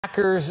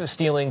Hackers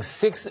stealing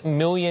 $6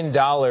 million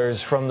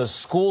from the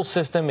school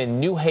system in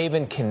New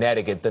Haven,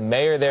 Connecticut. The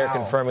mayor there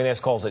confirming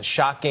this, calls it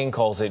shocking,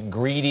 calls it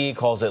greedy,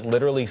 calls it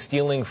literally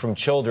stealing from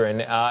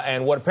children.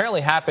 And what apparently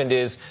happened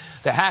is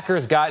the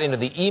hackers got into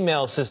the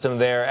email system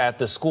there at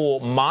the school,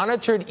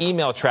 monitored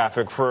email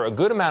traffic for a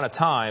good amount of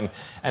time,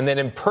 and then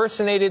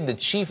impersonated the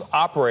chief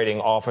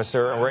operating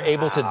officer and were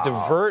able to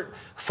divert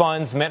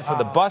funds meant for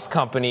the bus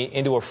company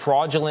into a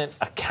fraudulent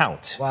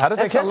account. Wow. How did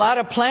they catch a lot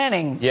of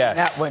planning. Yes.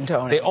 That one,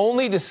 Tony. They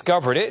only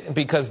discovered it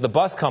because the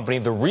bus company,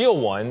 the real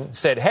one,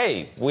 said,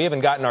 hey, we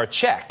haven't gotten our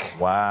check.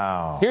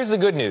 Wow. Here's the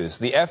good news.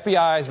 The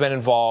FBI has been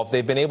involved.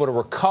 They've been able to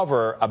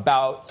recover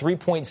about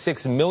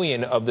 $3.6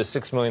 million of the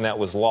 $6 million that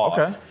was lost.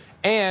 Okay.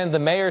 And the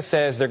mayor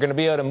says they're going to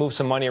be able to move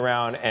some money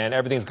around and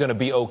everything's going to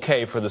be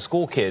okay for the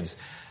school kids.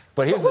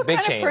 But here's the big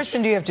change. What kind of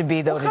person do you have to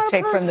be, though, to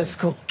take from the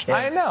school kids?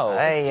 I know.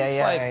 It's just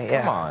like,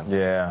 come on.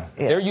 Yeah.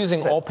 They're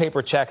using all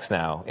paper checks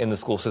now in the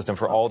school system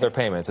for all their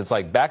payments. It's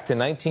like back to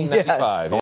 1995. Yes.